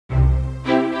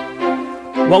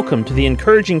Welcome to the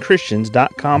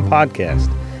encouragingchristians.com podcast.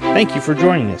 Thank you for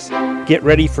joining us. Get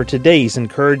ready for today's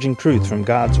encouraging truth from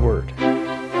God's Word.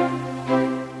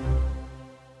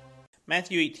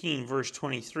 Matthew 18, verse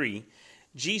 23,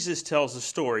 Jesus tells a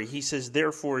story. He says,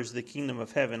 "Therefore is the kingdom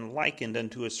of heaven likened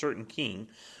unto a certain king,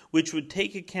 which would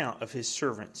take account of his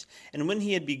servants. And when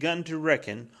he had begun to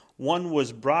reckon, one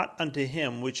was brought unto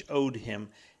him which owed him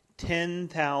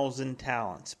 10,000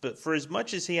 talents. But for as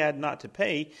much as he had not to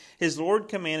pay, his Lord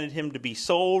commanded him to be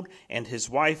sold, and his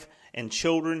wife and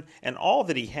children, and all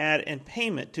that he had, and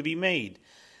payment to be made.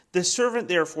 The servant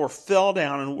therefore fell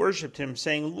down and worshipped him,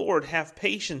 saying, Lord, have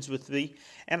patience with thee,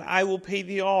 and I will pay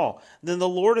thee all. Then the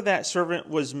Lord of that servant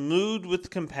was moved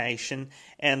with compassion,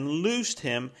 and loosed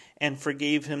him, and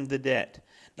forgave him the debt."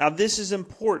 Now this is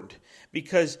important,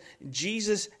 because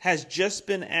Jesus has just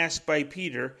been asked by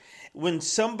Peter, when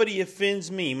somebody offends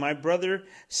me, my brother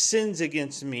sins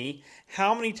against me,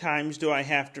 how many times do I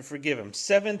have to forgive him?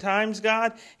 7 times,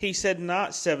 God? He said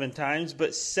not 7 times,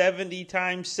 but 70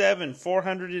 times 7,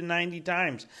 490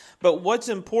 times. But what's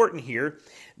important here,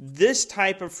 this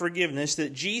type of forgiveness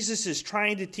that Jesus is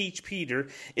trying to teach Peter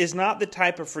is not the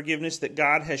type of forgiveness that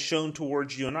God has shown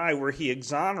towards you and I, where he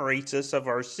exonerates us of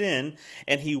our sin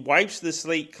and he wipes the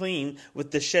slate clean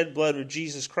with the shed blood of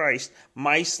Jesus Christ,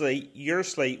 my slate, your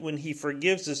slate, when he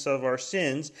forgives us of our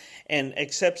sins and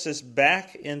accepts us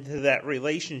back into that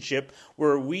relationship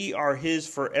where we are his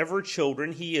forever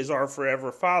children, he is our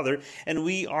forever father, and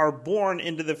we are born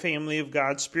into the family of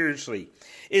God spiritually.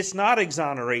 It's not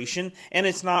exoneration, and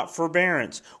it's not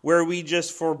forbearance, where we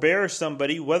just forbear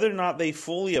somebody, whether or not they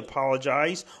fully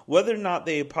apologize, whether or not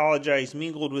they apologize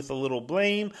mingled with a little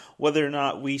blame, whether or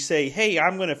not we say, hey,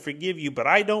 I'm going to forgive you, but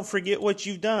I don't forget what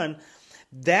you've done.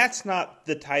 That's not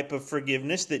the type of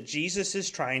forgiveness that Jesus is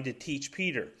trying to teach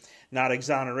Peter. Not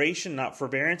exoneration, not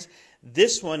forbearance.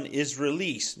 This one is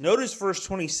release. Notice verse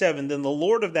 27, "Then the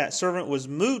Lord of that servant was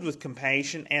moved with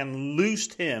compassion and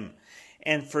loosed him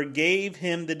and forgave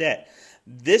him the debt."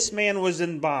 This man was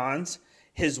in bonds.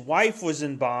 His wife was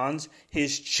in bonds.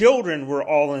 His children were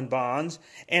all in bonds.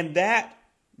 And that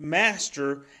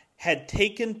master had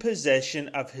taken possession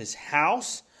of his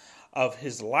house, of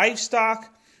his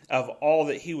livestock, of all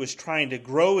that he was trying to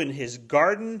grow in his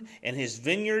garden and his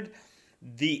vineyard.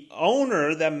 The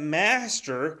owner, the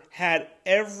master, had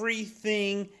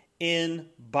everything in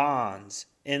bonds,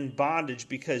 in bondage,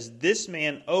 because this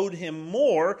man owed him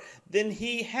more than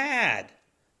he had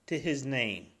to his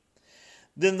name.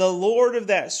 Then the Lord of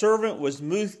that servant was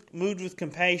moved with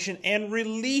compassion and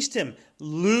released him,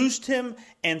 loosed him,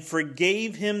 and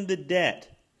forgave him the debt.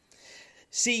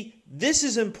 See, this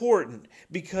is important,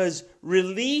 because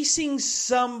releasing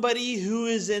somebody who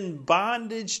is in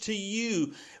bondage to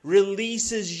you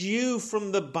releases you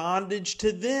from the bondage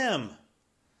to them.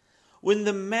 When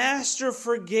the master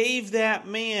forgave that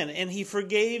man, and he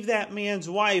forgave that man's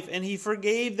wife, and he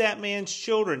forgave that man's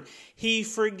children, he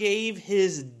forgave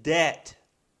his debt.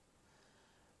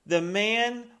 The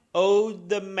man owed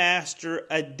the master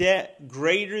a debt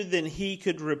greater than he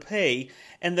could repay,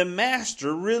 and the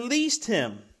master released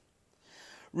him.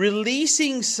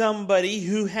 Releasing somebody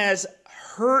who has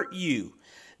hurt you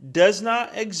does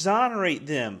not exonerate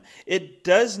them. It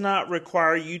does not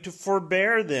require you to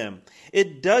forbear them.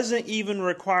 It doesn't even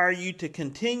require you to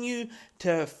continue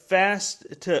to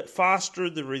foster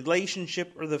the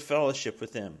relationship or the fellowship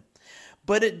with them.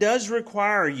 But it does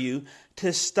require you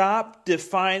to stop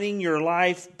defining your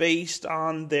life based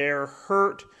on their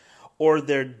hurt or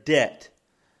their debt.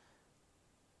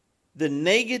 The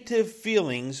negative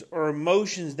feelings or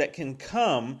emotions that can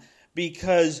come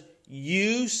because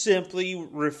you simply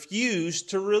refuse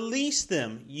to release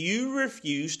them. You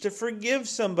refuse to forgive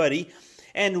somebody.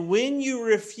 And when you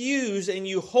refuse and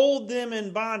you hold them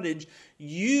in bondage,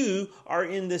 you are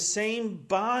in the same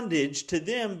bondage to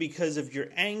them because of your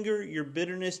anger, your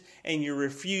bitterness, and your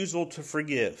refusal to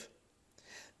forgive.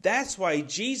 That's why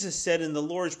Jesus said in the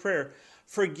Lord's Prayer,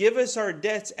 "Forgive us our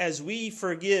debts as we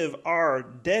forgive our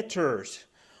debtors."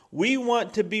 We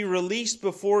want to be released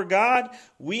before God.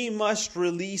 We must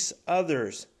release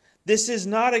others. This is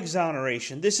not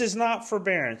exoneration. This is not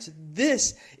forbearance.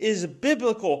 This is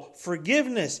biblical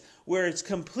forgiveness, where it's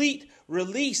complete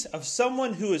release of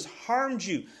someone who has harmed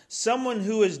you, someone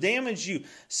who has damaged you,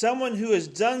 someone who has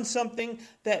done something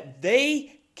that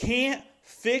they can't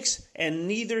fix, and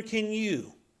neither can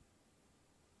you.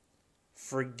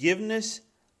 Forgiveness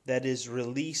that is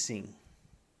releasing.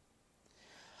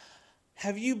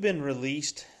 Have you been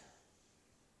released?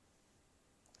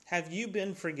 Have you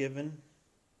been forgiven?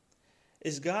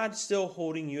 Is God still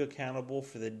holding you accountable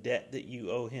for the debt that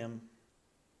you owe him?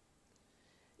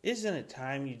 Isn't it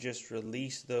time you just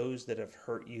release those that have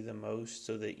hurt you the most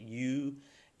so that you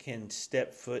can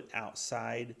step foot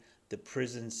outside the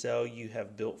prison cell you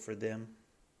have built for them?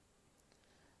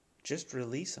 Just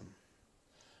release them.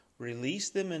 Release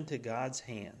them into God's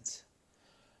hands.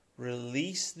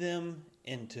 Release them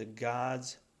into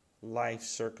God's life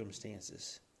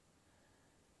circumstances.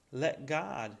 Let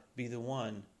God be the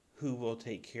one who will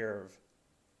take care of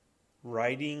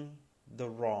righting the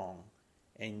wrong,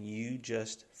 and you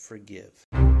just forgive.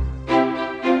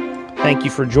 Thank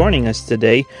you for joining us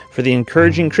today for the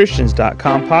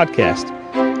EncouragingChristians.com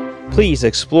podcast. Please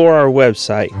explore our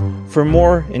website for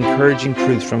more encouraging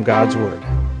truths from God's Word.